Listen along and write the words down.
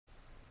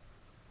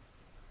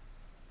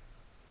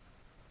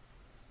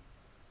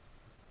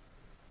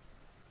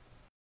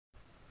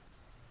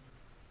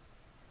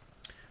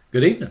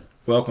Good evening.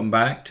 Welcome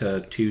back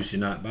to Tuesday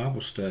Night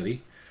Bible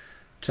Study.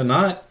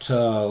 Tonight,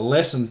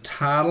 lesson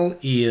title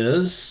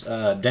is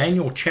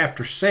Daniel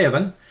chapter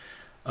 7,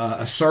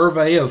 a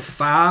survey of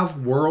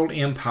 5 world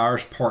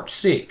empires, part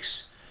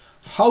 6.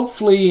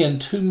 Hopefully in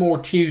 2 more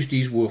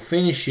Tuesdays we'll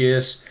finish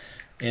this,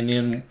 and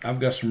then I've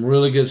got some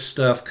really good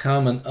stuff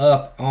coming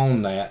up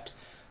on that,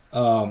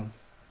 on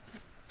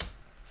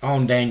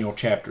Daniel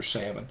chapter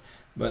 7.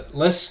 But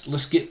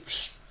let's get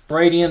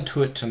straight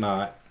into it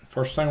tonight.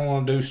 First thing I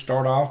want to do is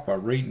start off by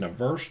reading a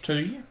verse to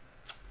you.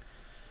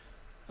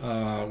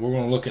 We're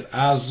going to look at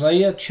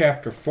Isaiah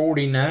chapter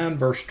 49,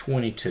 verse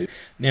 22.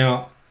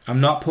 Now,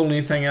 I'm not pulling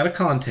anything out of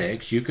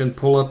context. You can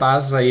pull up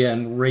Isaiah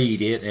and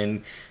read it,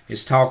 and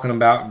it's talking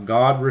about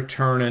God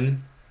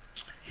returning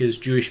his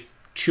Jewish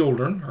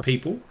children or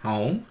people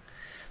home.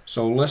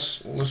 So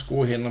let's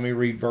go ahead and let me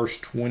read verse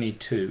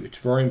 22. It's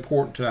very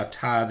important that I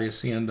tie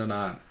this in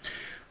tonight.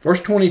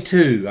 Verse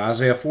 22,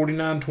 Isaiah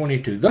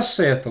 49:22. Thus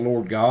saith the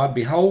Lord God,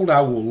 Behold,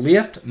 I will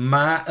lift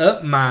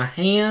up my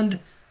hand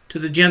to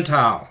the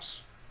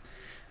Gentiles,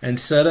 and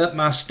set up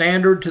my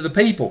standard to the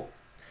people,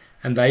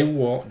 and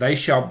they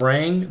shall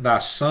bring thy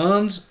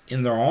sons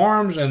in their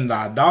arms, and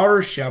thy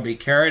daughters shall be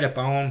carried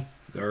upon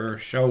their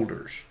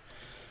shoulders.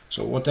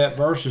 So what that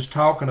verse is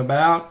talking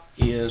about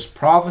is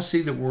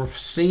prophecy that we're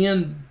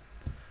seeing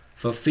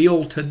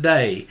fulfilled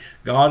today.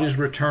 God is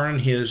returning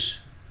his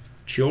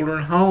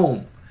children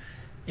home.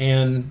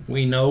 And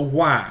we know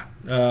why.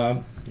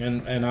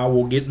 And I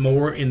will get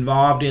more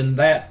involved in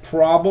that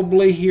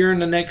probably here in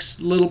the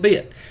next little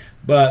bit.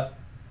 But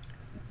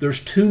there's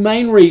 2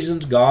 main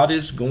reasons God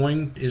is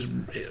one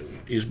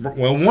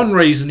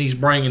reason he's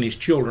bringing his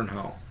children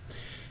home.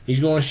 He's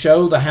going to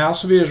show the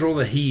house of Israel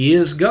that he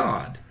is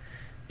God.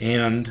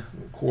 And,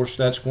 of course,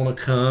 that's going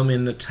to come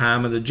in the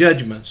time of the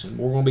judgments. And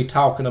we're going to be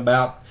talking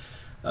about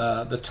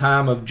the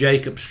time of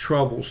Jacob's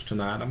troubles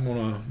tonight. I'm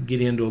going to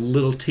get into a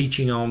little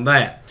teaching on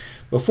that.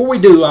 Before we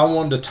do, I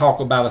wanted to talk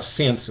about a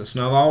census.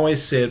 Now, I've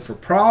always said for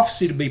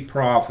prophecy to be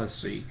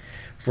prophecy,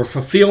 for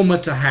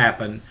fulfillment to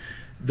happen,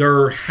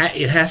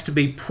 it has to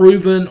be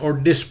proven or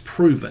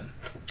disproven.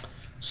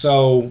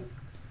 So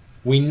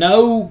we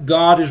know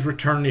God is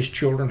returning his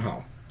children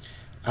home.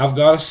 I've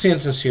got a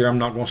census here. I'm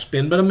not going to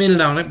spend but a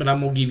minute on it, but I'm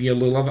going to give you a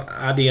little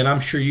idea, and I'm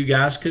sure you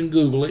guys can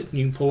Google it, and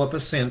you can pull up a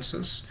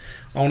census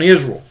on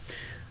Israel.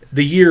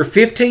 The year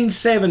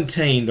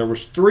 1517, there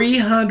was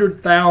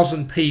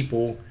 300,000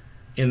 people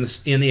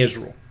in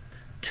Israel.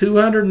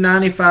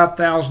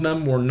 295,000 of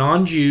them were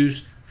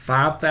non-Jews.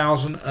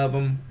 5,000 of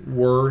them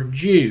were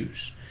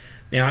Jews.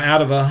 Now,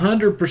 out of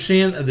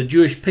 100% of the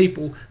Jewish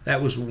people,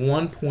 that was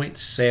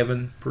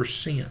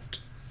 1.7%.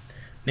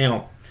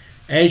 Now,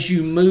 as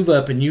you move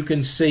up, and you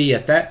can see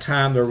at that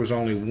time there was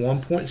only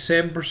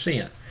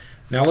 1.7%.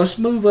 Now, let's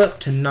move up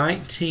to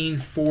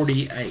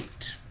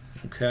 1948.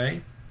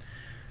 Okay?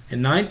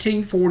 In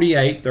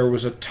 1948, there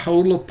was a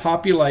total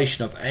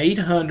population of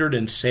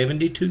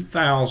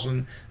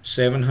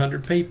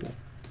 872,700 people.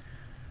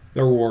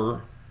 There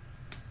were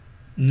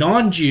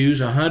non-Jews,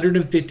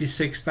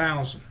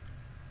 156,000.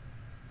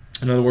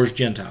 In other words,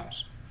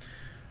 Gentiles.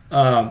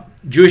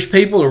 Jewish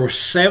people, there were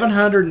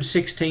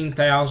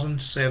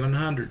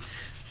 716,700.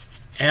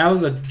 Out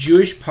of the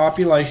Jewish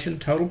population,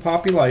 out of the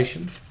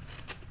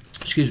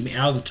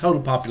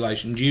total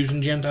population, Jews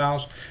and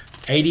Gentiles,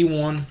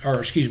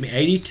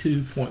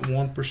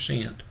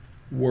 82.1%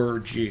 were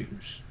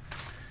Jews.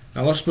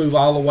 Now let's move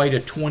all the way to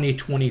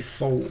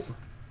 2024.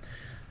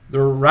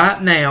 There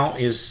right now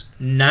is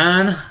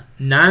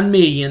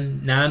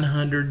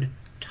 9,900,000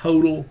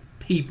 total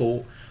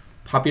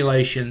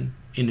population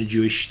in the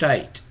Jewish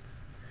state.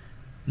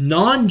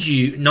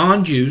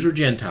 Non-Jews or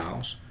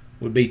Gentiles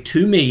would be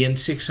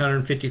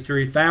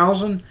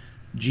 2,653,000.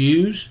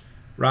 Jews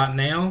right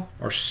now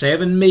are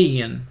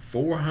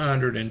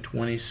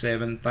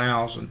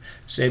 7,427,000.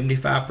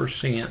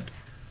 75%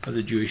 of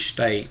the Jewish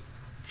state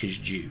is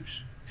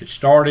Jews. It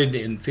started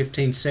in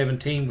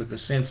 1517 with a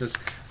census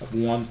of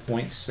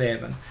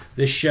 1.7.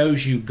 This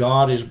shows you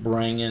God is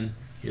bringing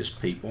his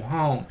people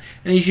home.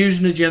 And he's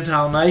using the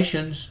Gentile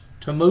nations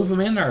to move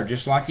them in there,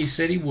 just like he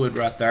said he would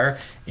right there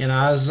in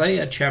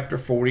Isaiah chapter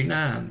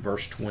 49,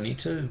 verse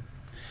 22.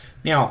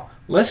 Now,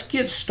 let's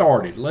get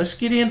started. Let's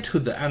get into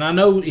and I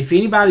know if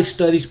anybody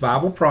studies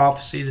Bible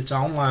prophecy that's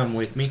online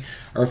with me,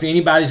 or if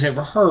anybody's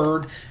ever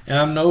heard, and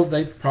I know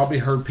they've probably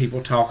heard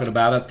people talking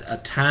about a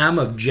time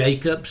of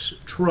Jacob's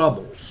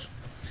troubles.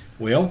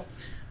 Well,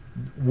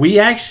 we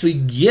actually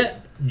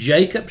get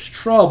Jacob's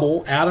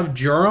trouble out of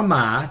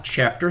Jeremiah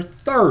chapter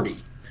 30.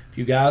 If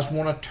you guys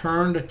want to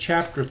turn to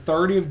chapter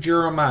 30 of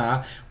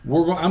Jeremiah,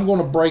 I'm going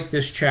to break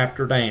this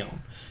chapter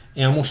down.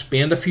 And I'm going to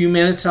spend a few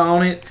minutes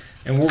on it,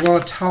 and we're going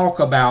to talk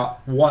about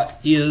what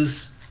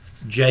is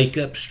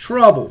Jacob's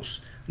troubles.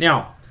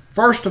 Now,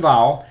 first of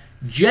all,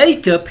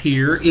 Jacob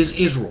here is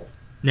Israel.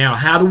 Now,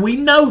 how do we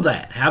know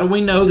that? How do we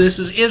know this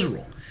is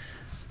Israel?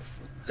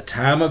 The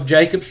time of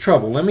Jacob's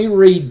trouble. Let me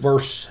read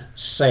verse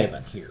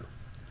 7 here.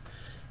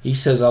 He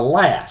says,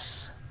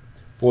 Alas,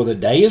 for the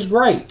day is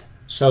great,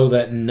 so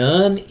that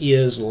none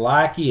is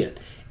like it.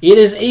 It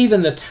is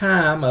even the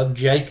time of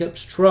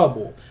Jacob's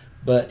trouble,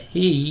 but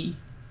he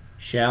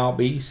shall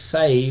be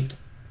saved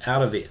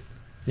out of it.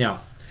 Now,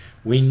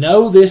 we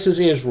know this is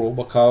Israel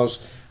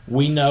because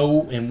we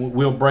know, and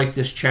we'll break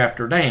this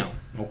chapter down,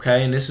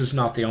 okay? And this is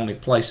not the only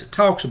place it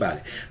talks about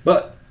it.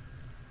 But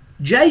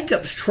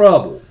Jacob's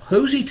trouble,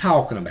 who's he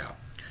talking about?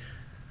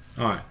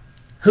 All right.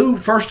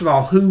 First of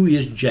all, who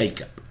is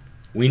Jacob?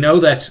 We know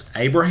that's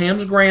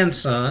Abraham's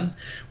grandson.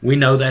 We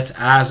know that's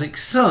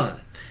Isaac's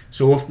son.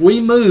 So if we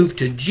move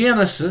to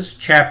Genesis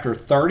chapter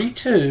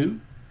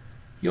 32,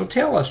 you'll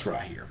tell us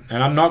right here.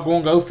 And I'm not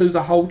going to go through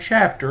the whole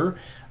chapter.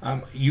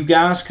 You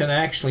guys can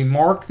actually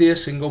mark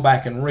this and go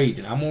back and read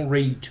it. I'm going to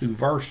read 2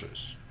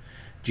 verses.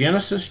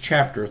 Genesis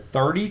chapter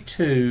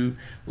 32,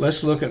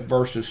 let's look at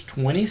verses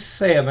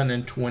 27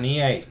 and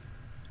 28.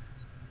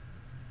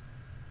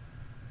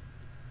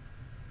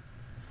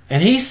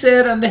 And he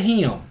said unto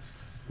him,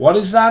 What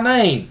is thy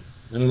name?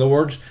 In other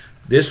words,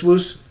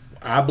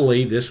 I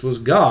believe this was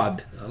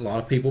God. A lot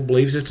of people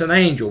believe it's an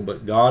angel,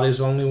 but God is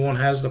the only one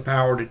who has the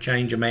power to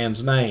change a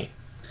man's name.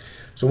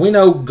 So we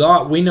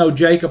know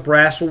Jacob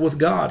wrestled with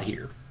God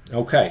here.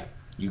 Okay,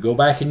 you go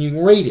back and you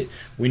can read it.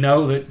 We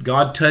know that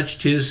God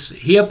touched his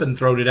hip and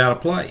throwed it out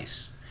of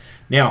place.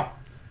 Now,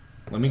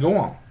 let me go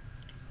on.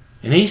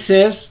 And he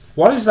says,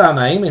 What is thy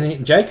name?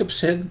 And Jacob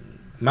said,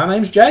 My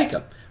name's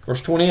Jacob.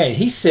 Verse 28,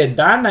 he said,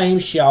 Thy name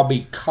shall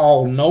be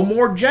called no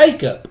more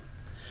Jacob,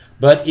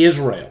 but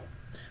Israel.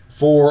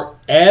 For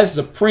as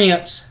the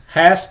prince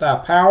hast thou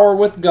power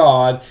with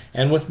God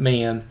and with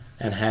men,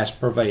 and hast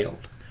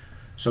prevailed.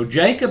 So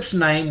Jacob's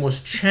name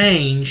was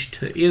changed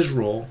to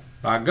Israel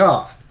by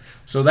God.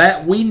 So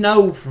that we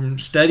know from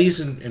studies,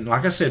 and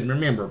like I said,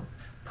 remember,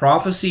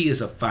 prophecy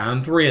is a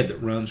fine thread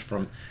that runs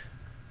from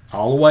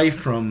all the way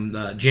from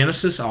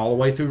Genesis all the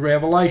way through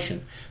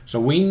Revelation. So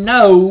we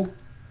know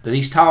that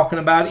he's talking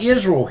about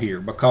Israel here,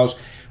 because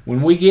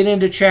when we get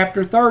into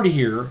chapter 30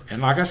 here,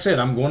 and like I said,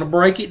 I'm going to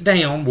break it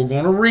down. We're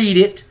going to read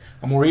it.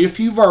 I'm going to read a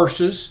few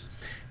verses,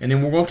 and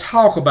then we're going to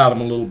talk about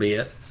them a little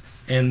bit,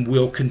 and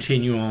we'll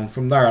continue on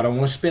from there. I don't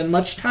want to spend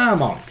much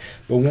time on it.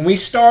 But when we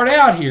start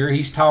out here,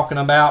 he's talking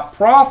about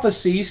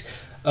prophecies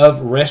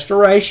of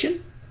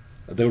restoration,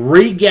 the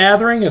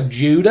regathering of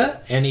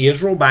Judah and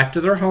Israel back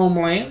to their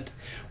homeland.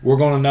 We're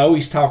going to know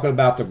he's talking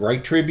about the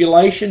Great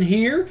Tribulation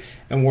here,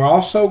 and we're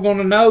also going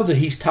to know that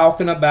he's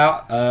talking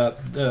about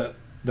the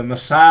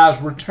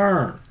Messiah's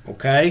return.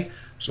 Okay,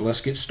 so let's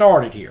get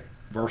started here.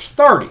 Verse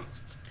 1,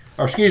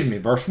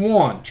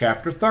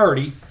 chapter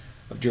 30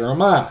 of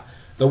Jeremiah.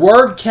 The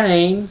word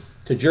came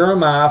to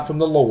Jeremiah from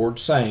the Lord,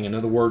 saying, in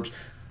other words,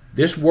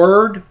 this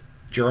word,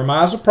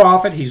 Jeremiah's a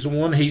prophet. He's the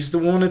one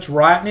that's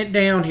writing it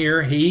down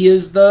here.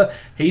 He's the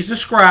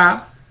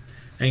scribe.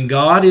 And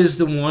God is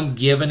the one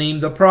giving him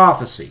the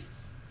prophecy.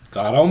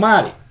 God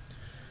Almighty.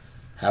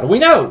 How do we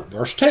know?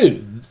 Verse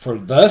 2, For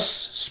thus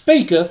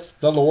speaketh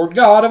the Lord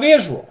God of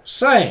Israel,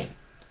 saying,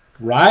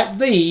 Write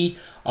thee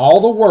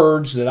all the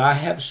words that I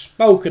have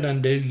spoken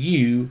unto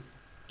you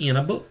in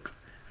a book.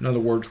 In other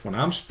words, when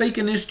I'm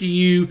speaking this to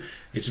you,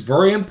 it's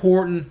very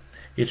important.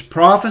 It's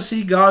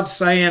prophecy, God's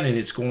saying, and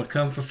it's going to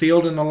come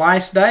fulfilled in the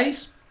last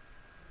days.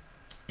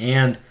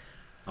 And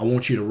I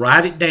want you to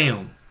write it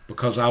down,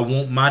 because I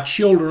want my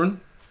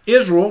children,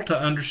 Israel, to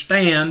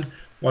understand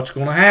what's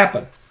going to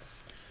happen.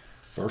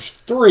 Verse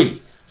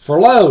 3,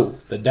 For lo,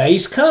 the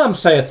days come,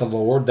 saith the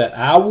Lord, that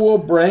I will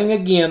bring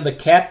again the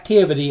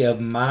captivity of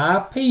my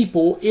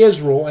people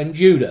Israel and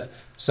Judah,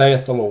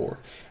 saith the Lord.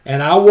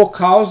 And I will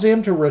cause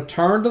them to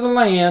return to the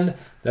land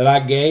that I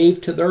gave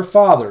to their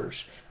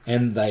fathers,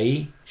 and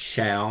they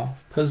shall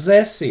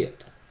possess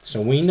it. So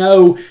we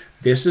know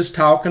this is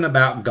talking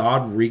about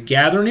God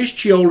regathering his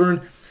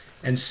children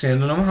and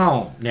sending them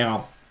home.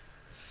 Now,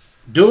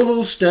 do a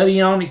little study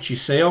on it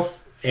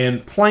yourself,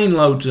 and plane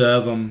loads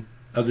of them,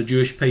 of the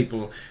Jewish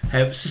people,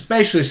 have,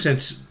 especially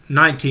since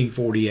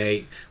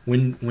 1948,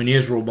 when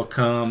Israel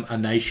became a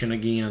nation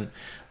again,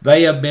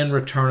 they have been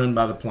returning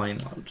by the plane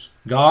loads.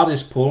 God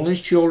is pulling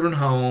his children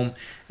home,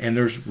 and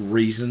there's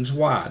reasons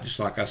why. Just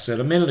like I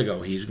said a minute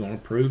ago, he's going to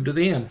prove to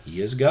them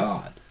he is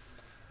God.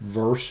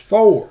 Verse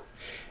 4,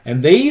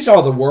 And these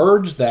are the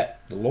words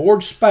that the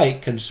Lord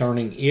spake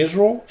concerning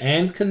Israel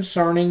and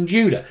concerning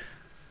Judah.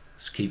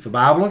 Let's keep the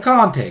Bible in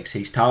context.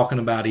 He's talking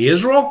about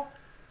Israel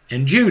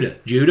and Judah.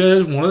 Judah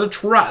is one of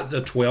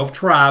the 12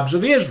 tribes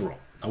of Israel.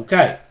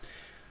 Okay.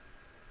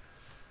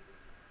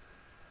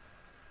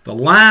 The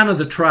line of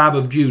the tribe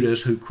of Judah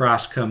is who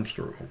Christ comes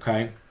through.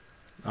 Okay.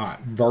 All right.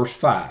 Verse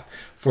 5.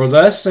 For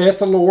thus saith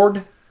the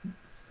Lord,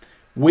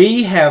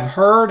 We have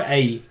heard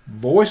a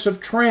voice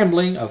of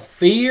trembling, of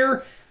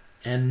fear,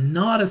 and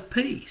not of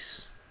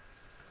peace.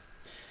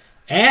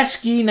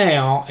 Ask ye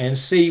now, and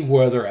see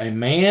whether a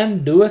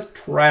man doeth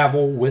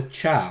travel with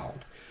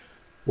child.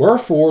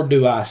 Wherefore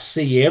do I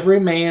see every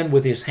man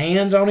with his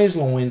hands on his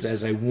loins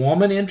as a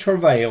woman in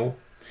travail,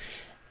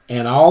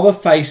 and all the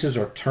faces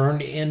are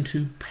turned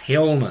into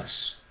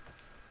paleness.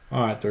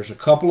 All right, there's a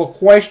couple of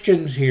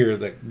questions here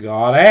that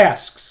God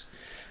asks.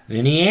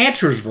 Then he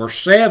answers, verse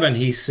 7,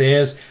 he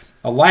says,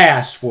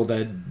 Alas, for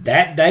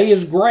that day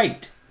is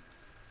great,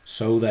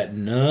 so that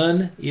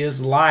none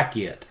is like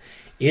it.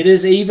 It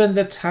is even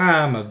the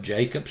time of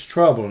Jacob's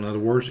trouble, in other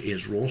words,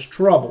 Israel's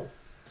trouble.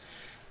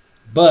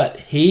 But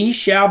he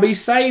shall be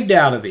saved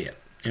out of it.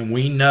 And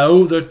we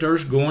know that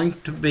there's going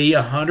to be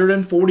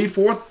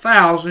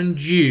 144,000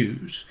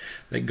 Jews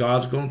that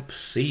God's going to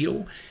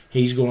seal.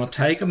 He's going to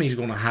take them. He's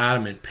going to hide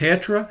them in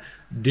Petra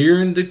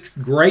during the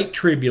Great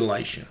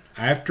Tribulation.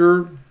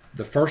 After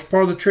the first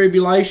part of the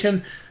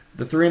tribulation,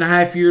 the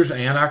 3.5 years,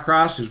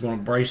 Antichrist is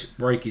going to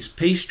break his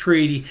peace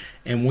treaty.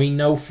 And we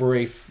know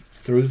through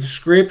the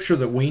Scripture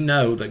that we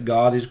know that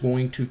God is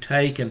going to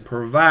take and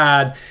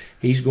provide.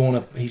 He's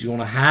going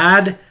to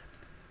hide.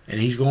 And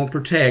he's going to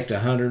protect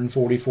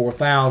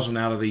 144,000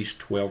 out of these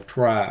 12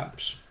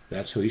 tribes.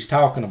 That's who he's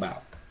talking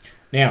about.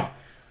 Now,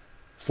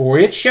 for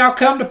it shall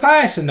come to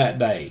pass in that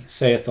day,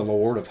 saith the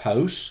Lord of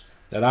hosts,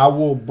 that I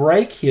will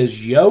break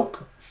his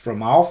yoke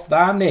from off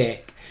thy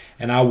neck,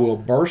 and I will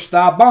burst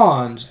thy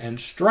bonds,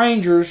 and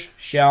strangers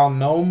shall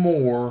no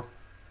more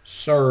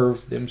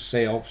serve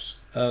themselves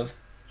of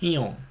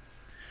him.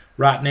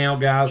 Right now,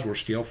 guys, we're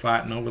still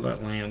fighting over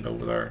that land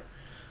over there.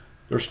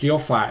 They're still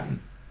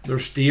fighting.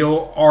 There's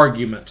still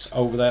arguments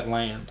over that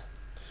land.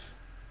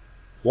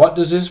 What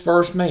does this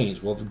verse mean?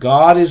 Well,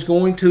 God is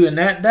going to, in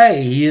that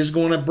day, he is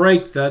going to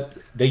break the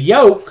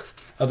yoke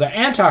of the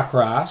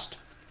Antichrist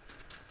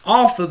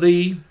off of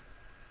the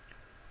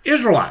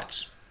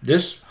Israelites.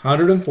 This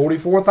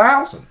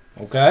 144,000,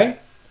 okay?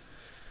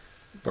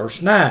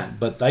 Verse 9,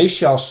 but they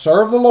shall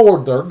serve the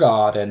Lord their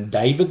God, and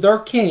David their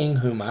king,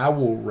 whom I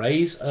will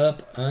raise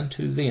up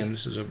unto them.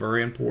 This is a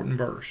very important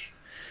verse.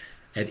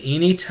 At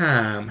any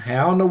time,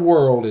 how in the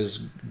world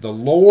is the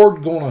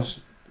Lord going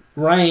to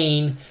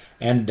reign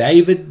and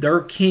David,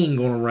 their king,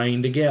 going to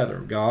reign together?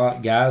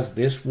 God, guys,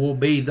 this will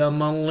be the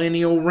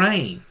millennial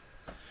reign.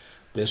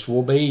 This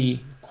will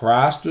be,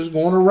 Christ is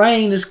going to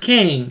reign as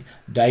king.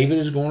 David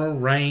is going to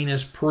reign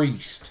as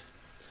priest.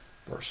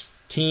 Verse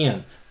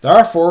 10,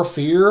 therefore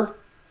fear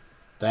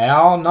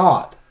thou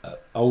not,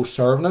 O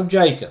servant of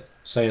Jacob,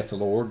 saith the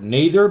Lord,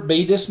 neither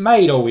be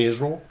dismayed, O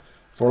Israel.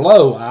 For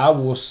lo, I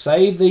will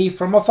save thee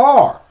from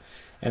afar,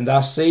 and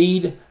thy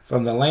seed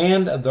from the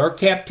land of their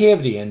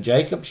captivity. And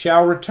Jacob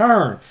shall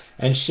return,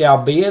 and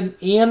shall be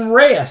in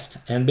rest,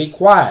 and be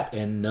quiet,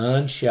 and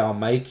none shall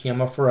make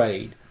him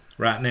afraid.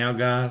 Right now,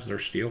 guys, they're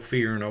still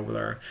fearing over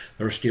there.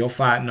 They're still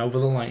fighting over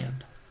the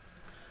land.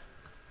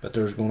 But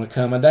there's going to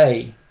come a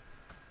day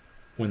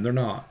when they're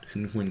not.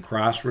 And when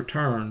Christ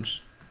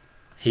returns,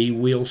 he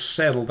will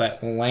settle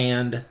that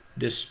land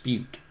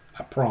dispute.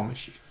 I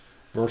promise you.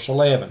 Verse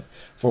 11,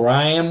 for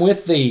I am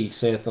with thee,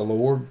 saith the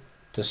Lord,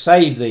 to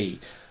save thee.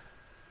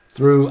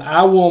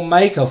 I will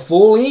make a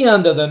full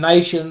end of the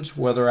nations,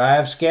 whither I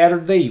have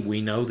scattered thee.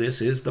 We know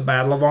this is the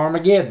battle of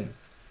Armageddon.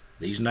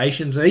 These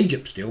nations,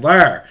 Egypt's still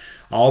there.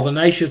 All the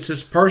nations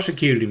that's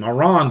persecuted him,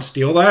 Iran's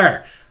still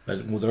there.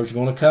 But there's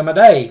going to come a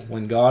day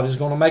when God is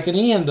going to make an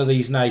end of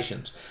these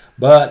nations.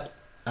 But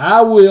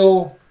I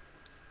will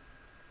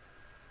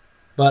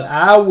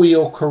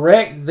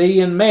correct thee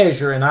in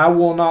measure, and I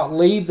will not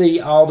leave thee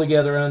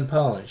altogether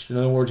unpunished. In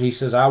other words, he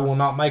says, I will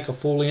not make a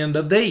full end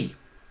of thee,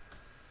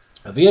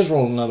 of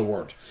Israel, in other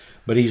words.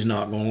 But he's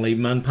not going to leave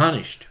them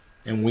unpunished.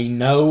 And we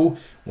know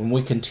when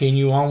we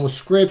continue on with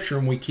Scripture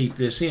and we keep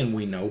this in,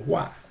 we know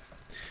why.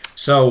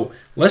 So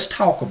let's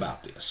talk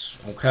about this,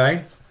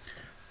 okay?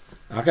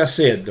 Like I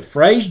said, the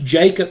phrase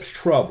Jacob's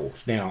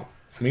troubles. Now,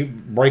 let me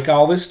break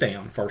all this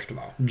down, first of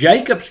all.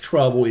 Jacob's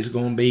trouble is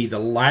going to be the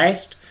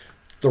last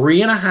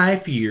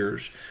 3.5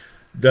 years,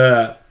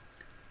 the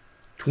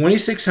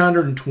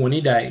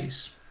 2,620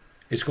 days.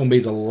 It's going to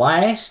be the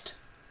last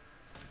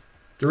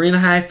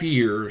 3.5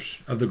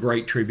 years of the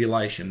Great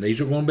Tribulation. These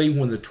are going to be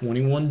when the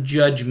 21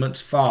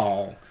 judgments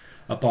fall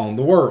upon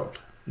the world.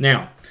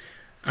 Now,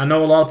 I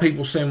know a lot of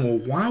people saying, well,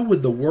 why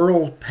would the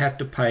world have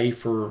to pay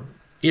for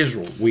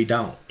Israel? We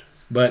don't.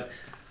 But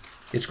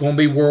it's going to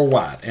be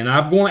worldwide. And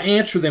I'm going to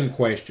answer them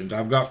questions.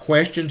 I've got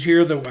questions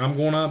here that I'm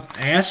going to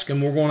ask,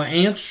 and we're going to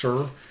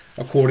answer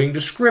according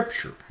to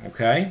Scripture,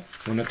 okay,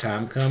 when the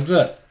time comes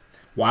up.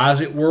 Why is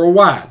it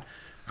worldwide?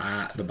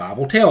 The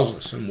Bible tells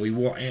us, and we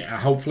will.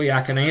 Hopefully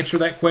I can answer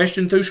that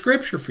question through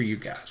Scripture for you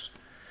guys.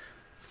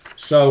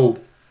 So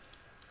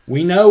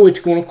we know it's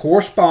going to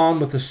correspond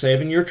with the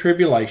 7-year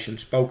tribulation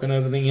spoken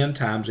of in the end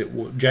times.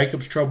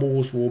 Jacob's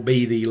troubles will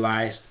be the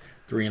last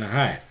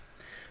 3.5.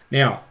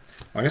 Now,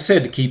 like I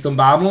said, to keep the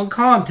Bible in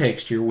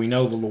context here, we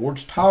know the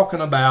Lord's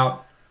talking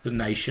about the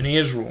nation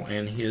Israel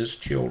and his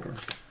children.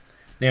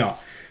 Now,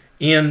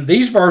 in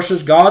these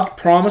verses, God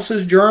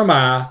promises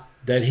Jeremiah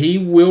that he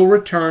will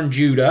return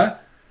Judah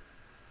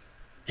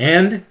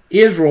and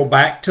Israel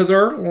back to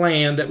their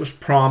land that was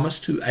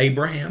promised to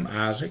Abraham,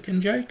 Isaac,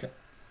 and Jacob.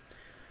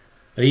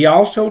 But he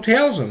also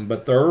tells them,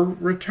 but their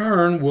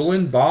return will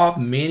involve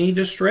many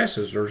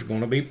distresses. There's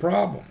going to be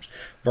problems.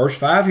 Verse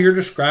 5 here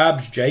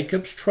describes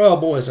Jacob's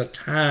trouble as a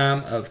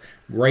time of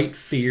great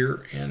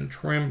fear and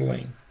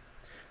trembling.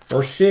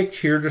 Verse 6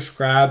 here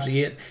describes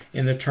it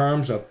in the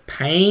terms of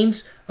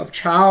pains of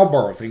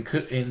childbirth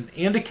and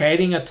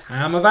indicating a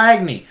time of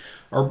agony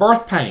or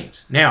birth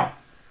pains. Now,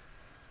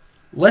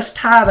 let's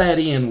tie that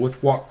in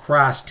with what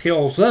Christ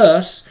tells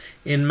us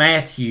in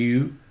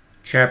Matthew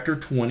chapter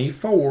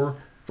 24,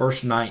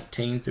 verse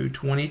 19 through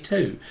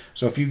 22.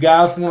 So if you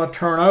guys want to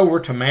turn over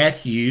to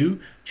Matthew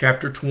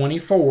chapter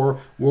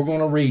 24, we're going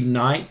to read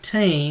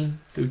 19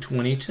 through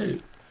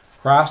 22.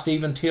 Christ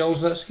even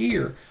tells us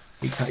here,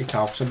 he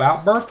talks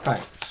about birth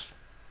pains.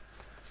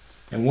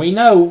 And we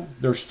know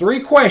there's 3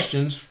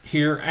 questions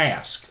here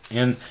asked.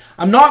 And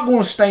I'm not going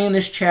to stay in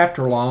this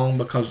chapter long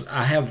because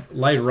I have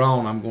later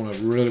on I'm going to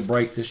really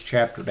break this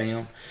chapter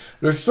down.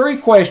 There's 3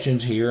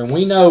 questions here, and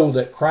we know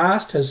that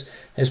Christ has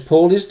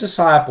pulled his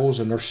disciples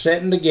and they're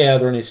sitting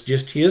together, and it's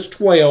just his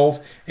 12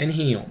 and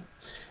him.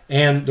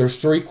 And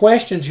there's 3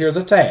 questions here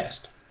that's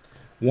asked.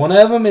 One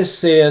of them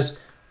says,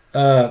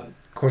 of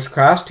course,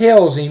 Christ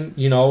tells him,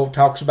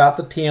 talks about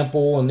the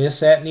temple and this,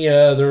 that, and the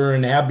other,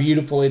 and how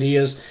beautiful it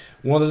is.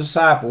 One of the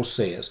disciples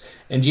says,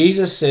 and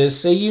Jesus says,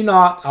 see you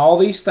not all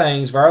these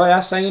things? Verily I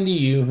say unto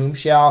you, whom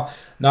shall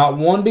not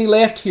one be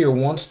left here,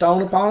 one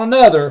stone upon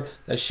another,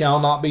 that shall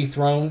not be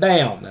thrown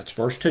down. That's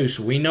verse 2.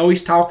 So we know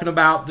he's talking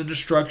about the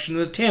destruction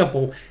of the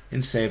temple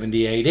in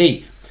 70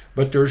 A.D.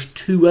 But there's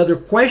 2 other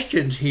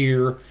questions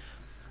here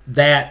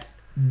that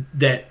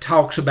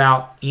talks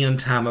about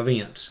end time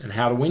events. And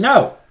how do we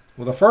know?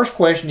 Well, the first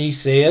question he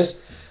says,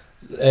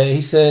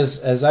 as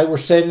they were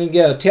sitting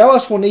together, tell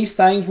us when these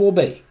things will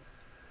be.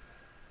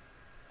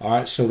 All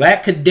right, so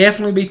that could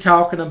definitely be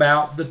talking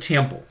about the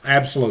temple.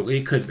 Absolutely,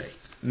 it could be.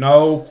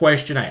 No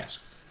question asked.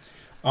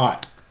 All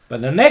right,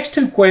 but the next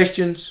 2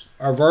 questions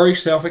are very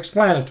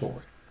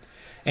self-explanatory.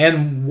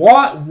 And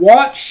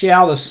what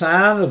shall the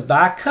sign of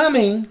thy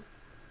coming,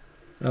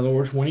 in other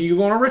words, when are you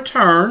going to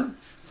return?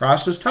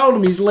 Christ has told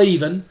him he's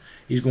leaving.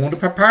 He's going to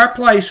prepare a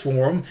place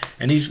for him,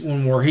 and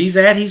where he's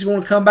at, he's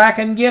going to come back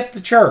and get the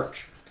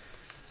church.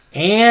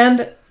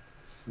 And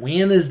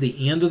when is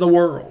the end of the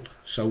world?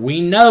 So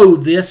we know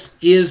this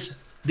is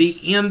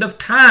the end of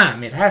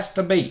time. It has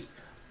to be,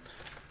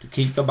 to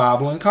keep the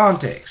Bible in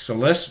context. So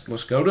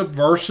let's go to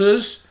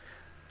verses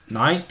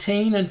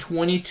 19 and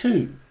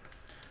 22.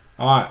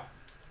 All right.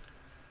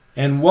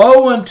 And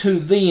woe unto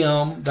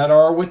them that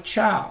are with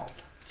child,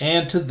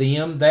 and to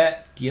them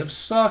that give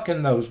suck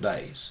in those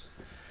days.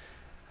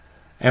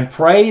 And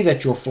pray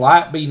that your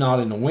flight be not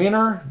in the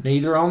winter,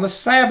 neither on the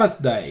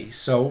Sabbath day.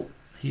 So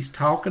he's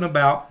talking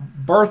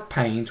about birth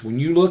pains. When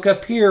you look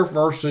up here,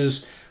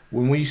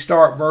 when we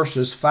start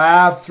verses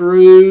 5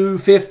 through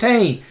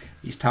 15,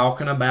 he's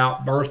talking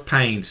about birth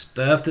pains,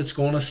 stuff that's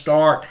going to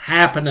start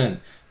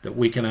happening that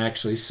we can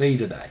actually see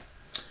today.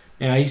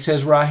 Now he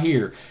says right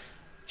here,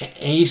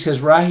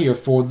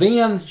 for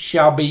then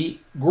shall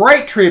be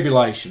great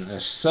tribulation,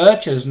 as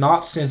such as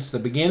not since the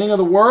beginning of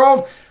the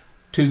world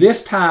to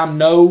this time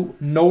no,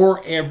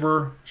 nor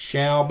ever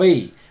shall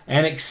be.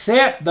 And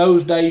except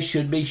those days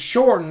should be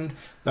shortened,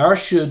 there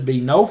should be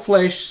no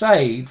flesh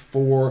saved.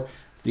 For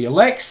the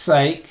elect's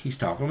sake, he's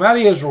talking about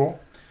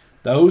Israel,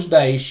 those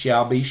days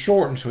shall be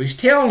shortened. So he's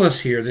telling us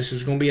here this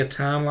is going to be a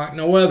time like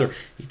no other.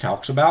 He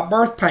talks about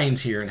birth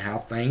pains here and how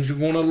things are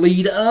going to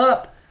lead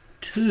up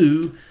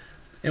to.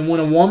 And when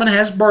a woman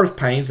has birth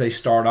pains, they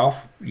start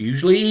off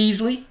usually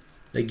easily.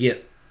 They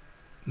get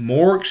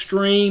more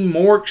extreme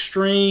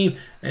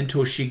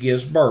until she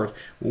gives birth.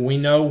 Well, we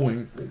know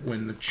when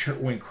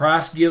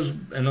Christ gives,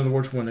 in other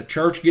words, when the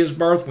church gives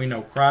birth, we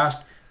know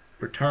Christ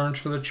returns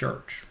for the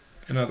church,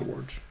 in other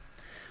words.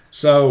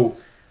 So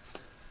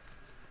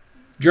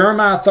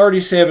Jeremiah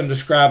 37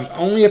 describes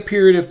only a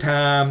period of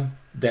time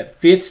that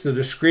fits the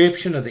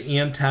description of the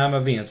end time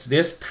events.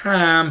 This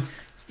time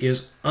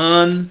is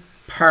unparalleled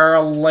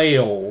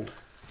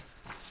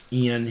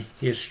in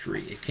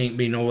history. It can't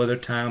be no other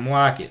time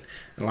like it.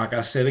 And like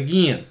I said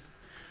again,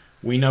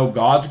 we know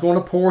God's going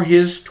to pour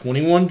his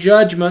 21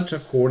 judgments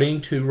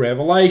according to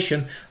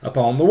Revelation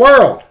upon the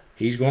world.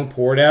 He's going to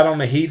pour it out on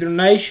the heathen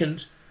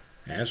nations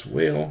as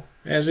well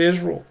as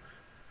Israel,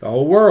 the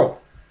whole world.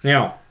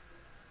 Now,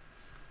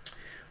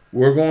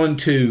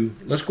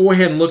 let's go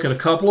ahead and look at a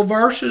couple of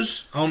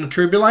verses on the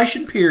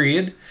tribulation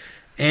period,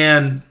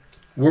 and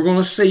we're going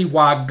to see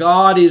why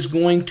God is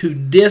going to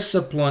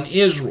discipline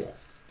Israel.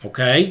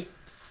 Okay?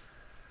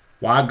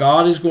 Why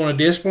God is going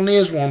to discipline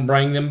Israel and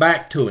bring them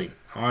back to him.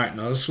 All right,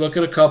 now let's look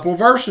at a couple of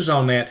verses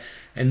on that,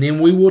 and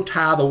then we will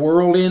tie the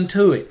world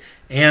into it.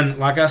 And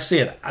like I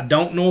said, I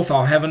don't know if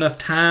I'll have enough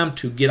time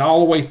to get all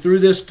the way through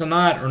this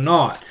tonight or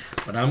not,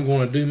 but I'm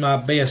going to do my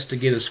best to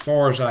get as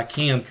far as I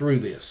can through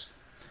this.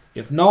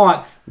 If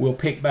not, we'll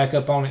pick back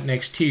up on it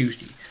next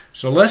Tuesday.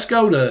 So let's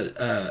go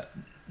to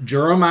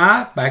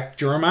Jeremiah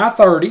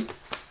 30.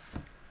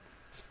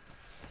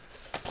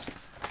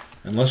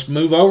 And let's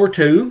move over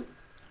to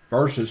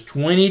verses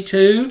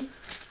 22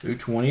 through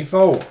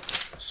 24.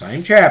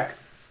 Same chapter.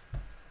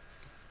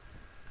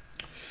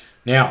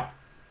 Now,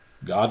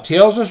 God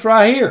tells us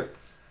right here,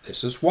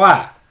 this is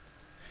why.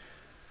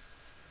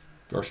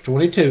 Verse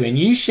 22, and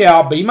ye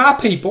shall be my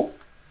people,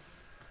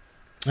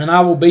 and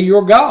I will be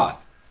your God.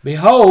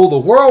 Behold, the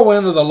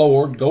whirlwind of the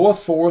Lord goeth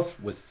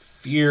forth with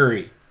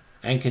fury,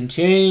 and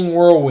continuing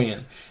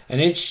whirlwind,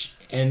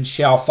 and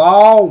shall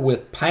fall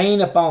with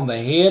pain upon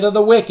the head of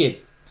the wicked.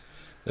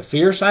 The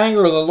fierce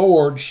anger of the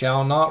Lord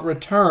shall not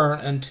return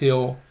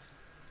until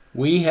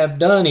we have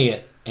done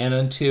it, and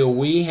until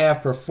we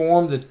have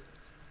performed the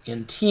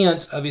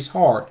intents of his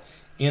heart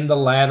in the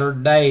latter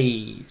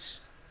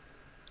days.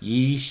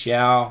 Ye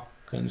shall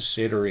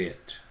consider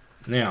it.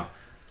 Now,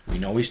 we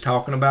know he's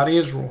talking about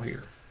Israel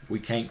here. We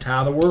can't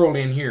tie the world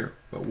in here,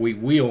 but we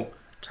will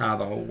tie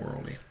the whole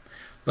world in.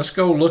 Let's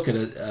go look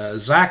at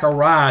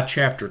Zechariah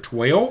chapter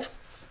 12,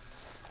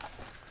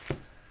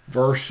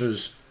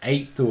 verses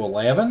 8 through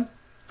 11.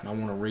 And I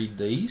want to read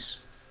these.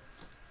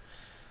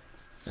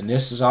 And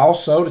this is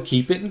also to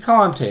keep it in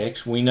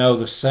context. We know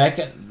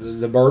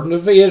the burden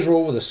of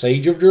Israel with the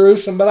siege of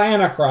Jerusalem by the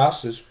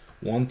Antichrist is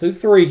 1 through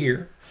 3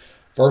 here.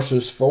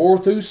 Verses 4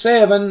 through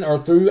 7,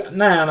 or through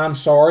 9, I'm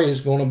sorry,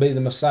 is going to be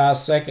the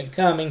Messiah's second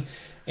coming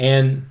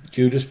and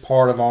Judah's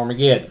part of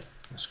Armageddon.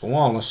 Let's go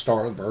on. Let's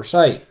start with verse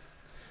 8.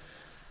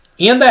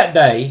 In that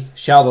day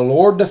shall the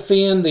Lord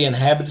defend the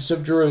inhabitants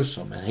of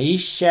Jerusalem, and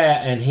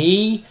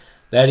he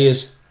that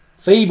is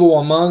feeble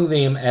among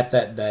them at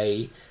that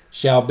day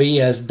shall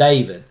be as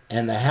David,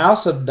 and the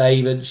house of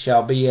David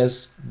shall be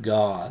as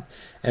God,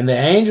 and the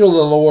angel of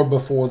the Lord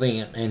before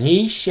them. And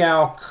he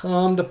shall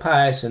come to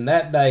pass in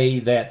that day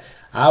that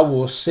I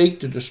will seek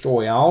to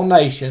destroy all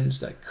nations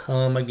that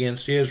come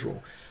against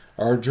Israel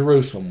or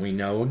Jerusalem. We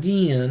know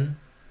again,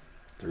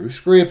 through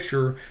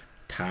Scripture,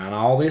 tying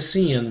all this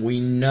in, we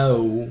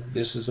know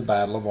this is the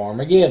battle of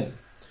Armageddon.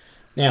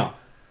 Now,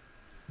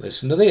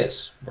 listen to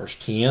this. Verse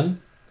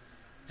 10.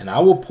 And I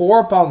will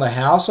pour upon the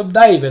house of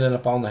David and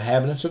upon the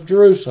inhabitants of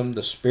Jerusalem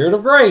the spirit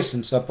of grace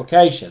and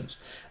supplications.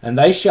 And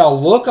they shall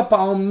look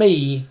upon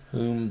me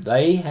whom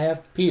they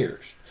have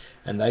pierced.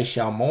 And they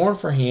shall mourn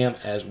for him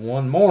as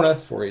one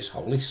mourneth for his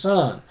holy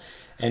son.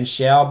 And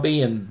shall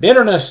be in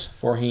bitterness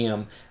for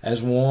him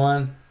as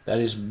one that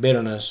is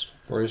bitterness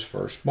for his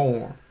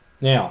firstborn.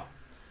 Now,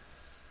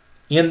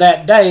 in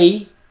that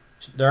day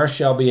there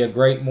shall be a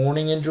great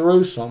mourning in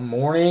Jerusalem,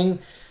 mourning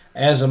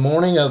as the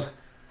mourning of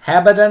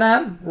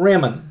Habadanam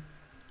Rimmon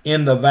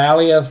in the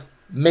valley of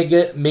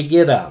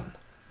Megiddo.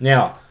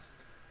 Now,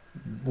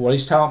 what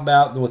he's talking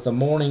about with the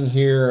mourning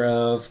here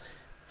of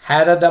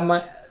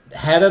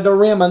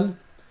Hadadarimon,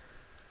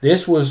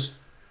 this was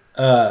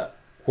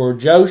where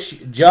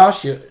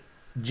Josiah,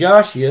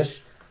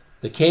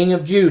 the king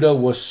of Judah,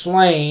 was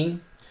slain,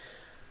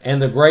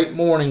 and the great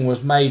mourning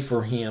was made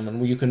for him.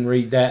 And you can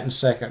read that in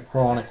 2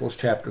 Chronicles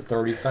chapter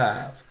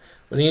 35.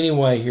 But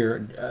anyway,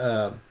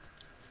 here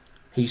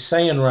he's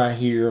saying right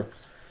here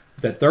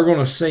that they're going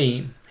to see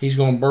him. He's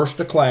going to burst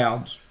the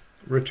clouds,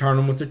 return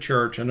them with the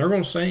church, and they're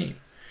going to see him.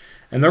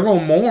 And they're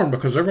going to mourn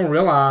because they're going to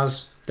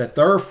realize that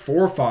their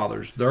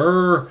forefathers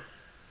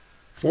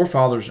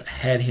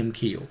had him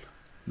killed.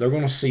 They're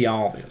going to see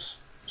all this.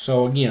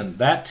 So again,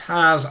 that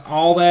ties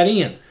all that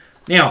in.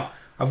 Now,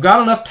 I've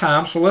got enough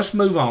time, so let's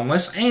move on.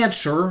 Let's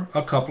ask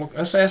a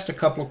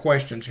couple of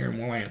questions here, and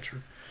we'll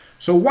answer.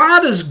 So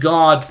why does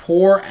God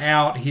pour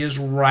out his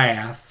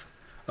wrath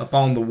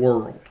upon the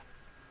world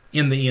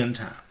in the end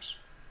times?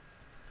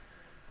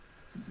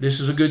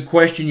 This is a good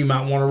question you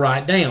might want to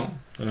write down,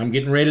 and I'm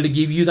getting ready to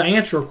give you the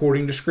answer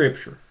according to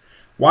Scripture.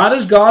 Why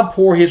does God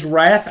pour his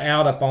wrath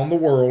out upon the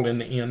world in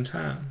the end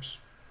times?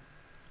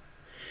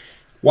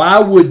 Why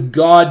would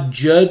God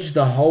judge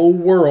the whole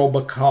world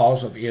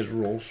because of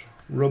Israel's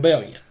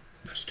rebellion?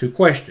 That's two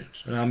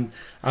questions, and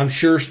I'm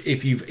sure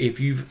if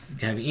you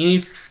have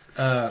any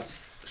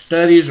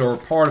studies or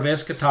part of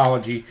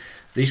eschatology,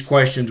 these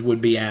questions would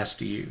be asked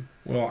to you.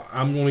 Well,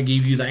 I'm going to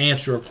give you the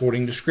answer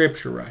according to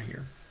Scripture right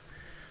here.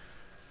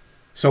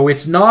 So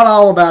it's not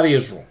all about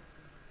Israel.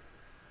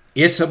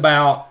 It's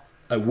about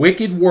a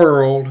wicked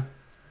world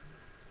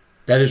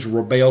that has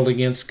rebelled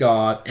against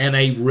God and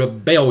a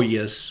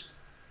rebellious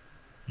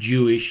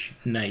Jewish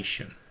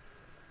nation.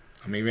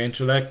 Let me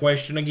answer that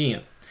question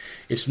again.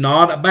 It's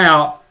not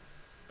about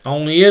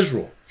only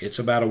Israel. It's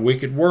about a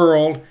wicked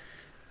world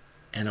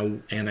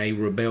and a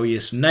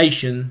rebellious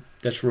nation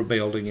that's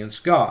rebelled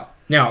against God.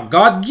 Now,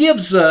 God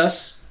gives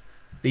us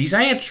these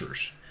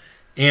answers,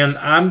 and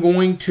I'm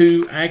going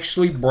to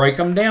actually break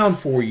them down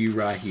for you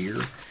right here.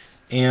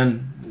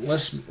 And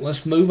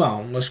let's move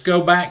on. Let's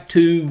go back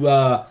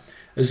to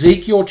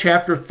Ezekiel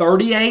chapter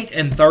 38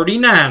 and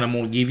 39. I'm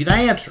going to give you the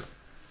answer.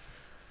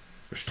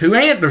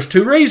 There's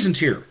two reasons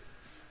here.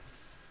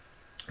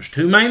 There's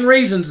two main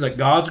reasons that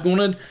God's going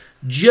to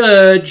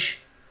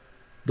judge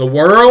the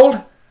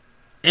world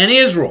and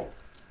Israel.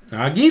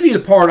 Now, I'll give you the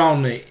part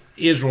on the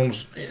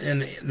Israel's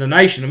and the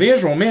nation of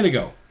Israel a minute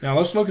ago. Now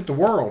let's look at the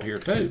world here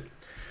too.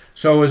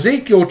 So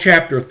Ezekiel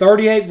chapter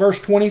 38 verse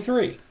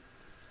 23.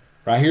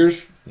 Right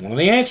here's one of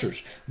the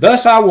answers.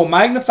 Thus I will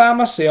magnify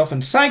myself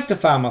and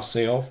sanctify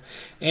myself,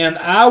 and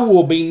I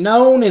will be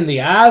known in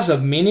the eyes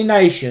of many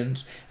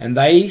nations, and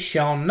they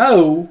shall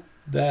know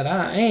that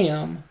I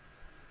am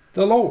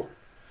the Lord.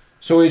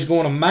 So he's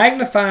going to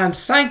magnify and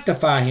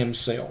sanctify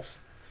himself.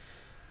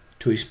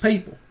 to his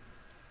people.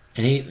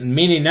 And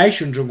many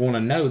nations are going to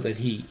know that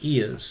he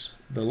is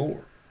the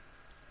Lord.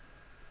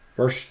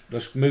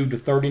 Let's move to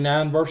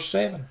 39, verse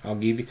 7. I'll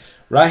give you,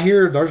 right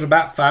here, there's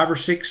about 5 or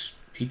 6,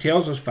 he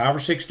tells us 5 or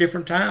 6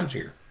 different times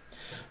here.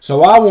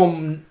 So I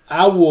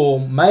will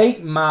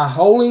make my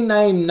holy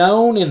name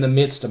known in the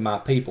midst of my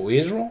people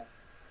Israel,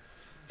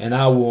 and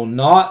I will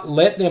not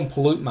let them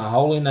pollute my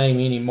holy name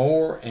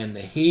anymore, and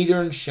the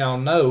heathen shall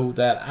know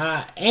that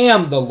I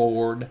am the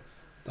Lord,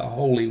 the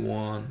Holy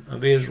One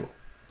of Israel.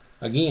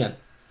 Again,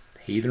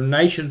 the heathen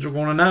nations are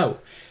going to know,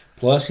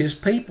 plus his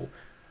people.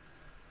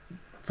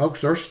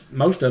 Folks, there's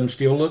most of them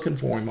still looking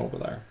for him over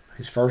there.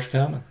 His first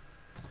coming.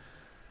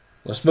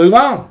 Let's move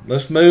on.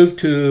 Let's move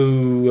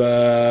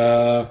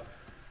to,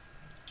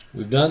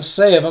 we've done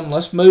 7.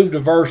 Let's move to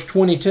verse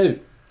 22.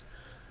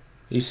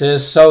 He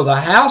says, so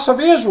the house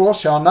of Israel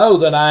shall know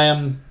that I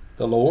am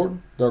the Lord,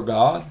 their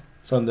God,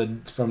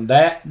 from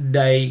that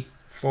day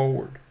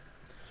forward.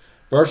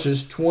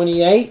 Verses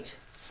 28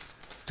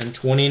 and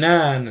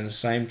 29 in the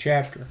same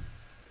chapter.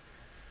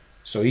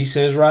 So he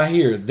says right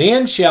here,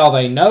 then shall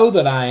they know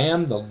that I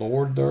am the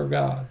Lord their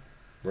God.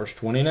 Verse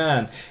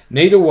 29,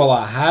 neither will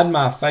I hide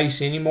my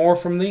face any more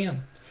from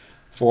them,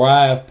 for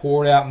I have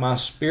poured out my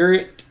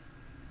spirit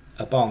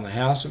upon the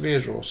house of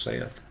Israel,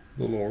 saith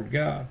the Lord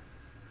God.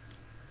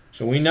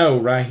 So we know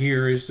right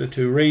here is the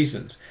 2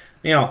 reasons.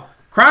 Now,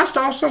 Christ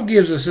also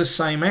gives us this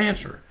same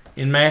answer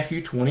in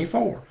Matthew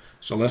 24.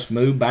 So let's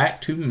move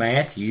back to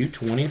Matthew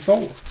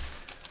 24.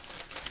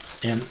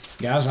 And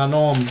guys, I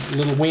know I'm a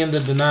little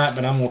winded tonight,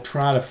 but I'm going to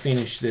try to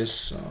finish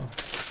this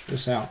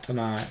out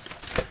tonight.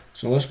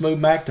 So let's move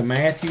back to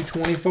Matthew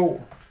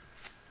 24.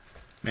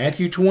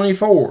 Matthew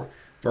 24,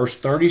 verse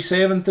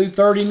 37 through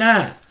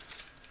 39.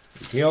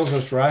 He tells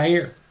us right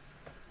here.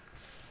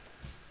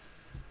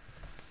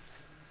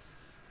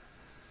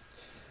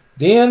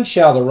 Then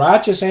shall the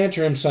righteous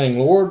answer him, saying,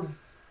 Lord,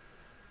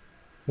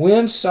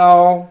 when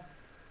saw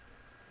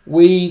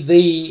we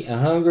thee a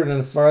hungered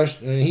and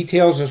thirst? And he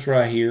tells us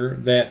right here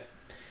that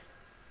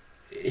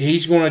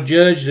he's going to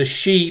judge the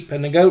sheep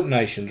and the goat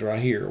nations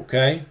right here,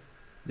 okay?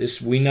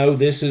 We know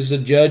this is the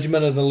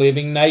judgment of the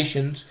living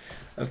nations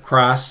of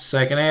Christ's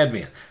second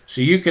advent. So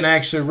you can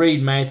actually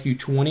read Matthew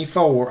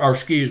 24, or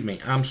excuse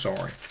me, I'm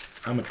sorry.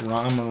 I'm in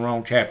the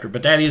wrong chapter,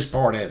 but that is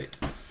part of it.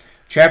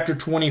 Chapter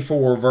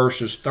 24,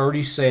 verses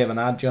 37.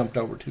 I jumped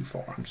over too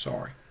far. I'm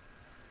sorry.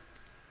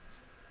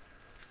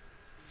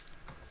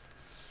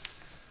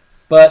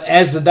 But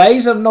as the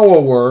days of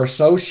Noah were,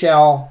 so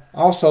shall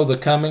also the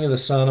coming of the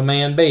Son of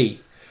Man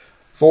be.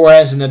 For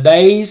as in the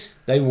days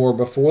they were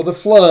before the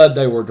flood,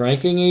 they were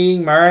drinking,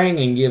 eating, marrying,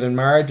 and giving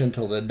marriage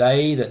until the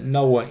day that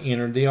Noah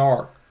entered the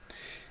ark,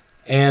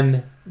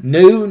 and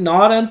knew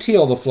not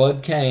until the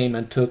flood came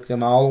and took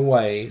them all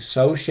away.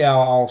 So shall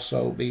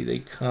also be the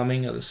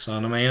coming of the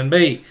Son of Man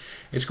be.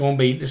 It's going to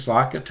be just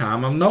like the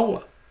time of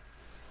Noah.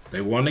 They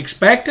weren't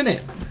expecting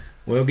it.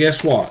 Well,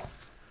 guess what?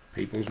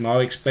 People's not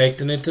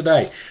expecting it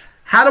today.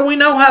 How do we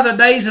know how the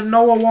days of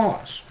Noah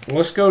was? Well,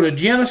 let's go to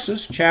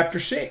Genesis chapter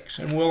 6,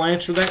 and we'll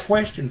answer that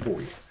question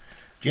for you.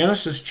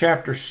 Genesis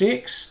chapter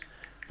 6,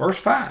 verse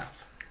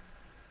 5.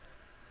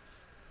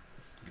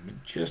 Give me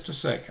just a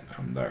second.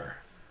 I'm there.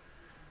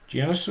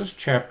 Genesis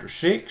chapter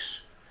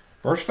 6,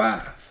 verse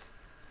 5.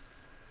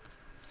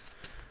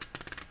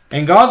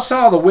 And God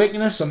saw the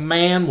wickedness of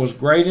man was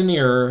great in the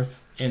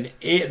earth, and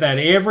that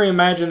every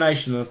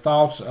imagination of the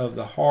thoughts of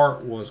the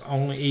heart was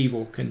only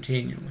evil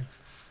continually.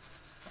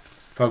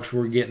 Folks,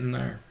 we're getting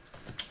there.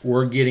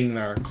 We're getting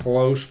there.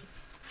 Close.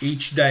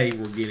 Each day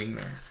we're getting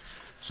there.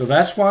 So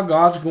that's why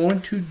God's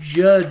going to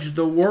judge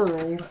the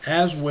world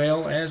as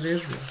well as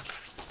Israel.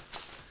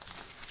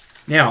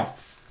 Now,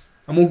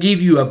 I'm going to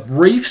give you a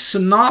brief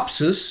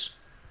synopsis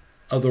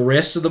of the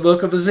rest of the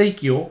book of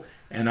Ezekiel,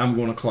 and I'm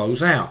going to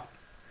close out.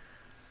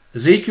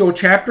 Ezekiel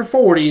chapter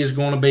 40 is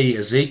going to be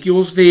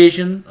Ezekiel's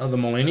vision of the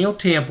millennial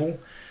temple.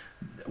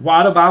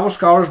 Why do Bible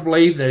scholars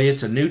believe that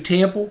it's a new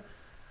temple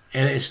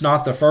and it's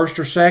not the first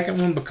or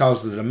second one?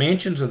 Because the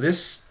dimensions of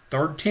this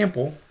third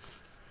temple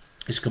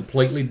is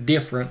completely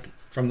different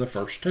from the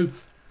first two.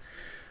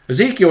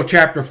 Ezekiel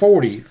chapter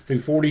 40 through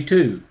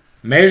 42,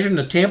 measuring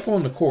the temple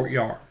and the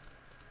courtyard.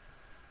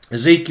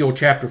 Ezekiel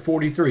chapter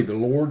 43, the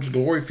Lord's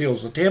glory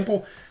fills the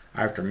temple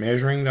after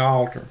measuring the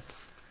altar.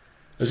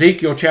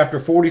 Ezekiel chapter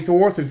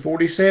 44 through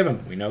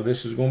 47, we know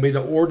this is going to be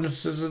the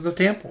ordinances of the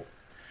temple.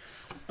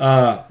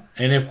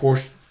 And of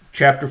course,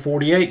 chapter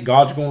 48,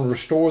 God's going to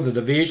restore the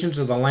divisions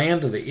of the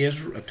land to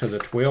the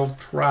 12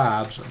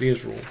 tribes of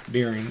Israel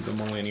during the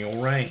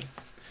millennial reign.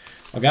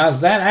 Well,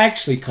 guys, that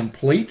actually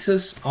completes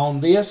us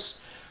on this.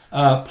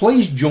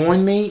 Please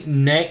join me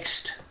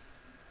next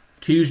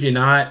Tuesday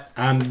night.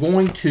 I'm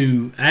going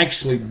to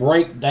actually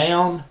break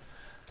down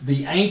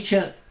the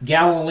ancient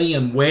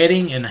Galilean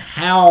wedding and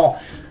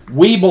how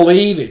we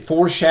believe it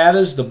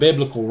foreshadows the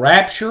biblical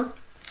rapture,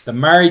 the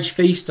marriage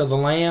feast of the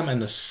Lamb,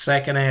 and the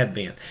second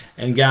advent.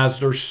 And guys,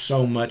 there's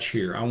so much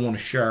here I want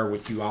to share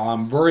with you all.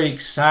 I'm very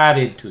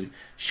excited to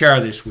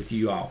share this with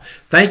you all.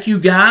 Thank you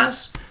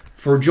guys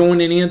for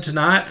joining in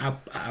tonight.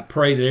 I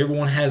pray that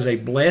everyone has a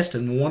blessed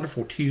and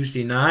wonderful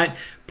Tuesday night.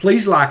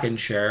 Please like and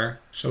share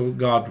so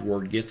God's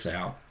word gets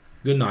out.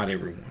 Good night,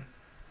 everyone.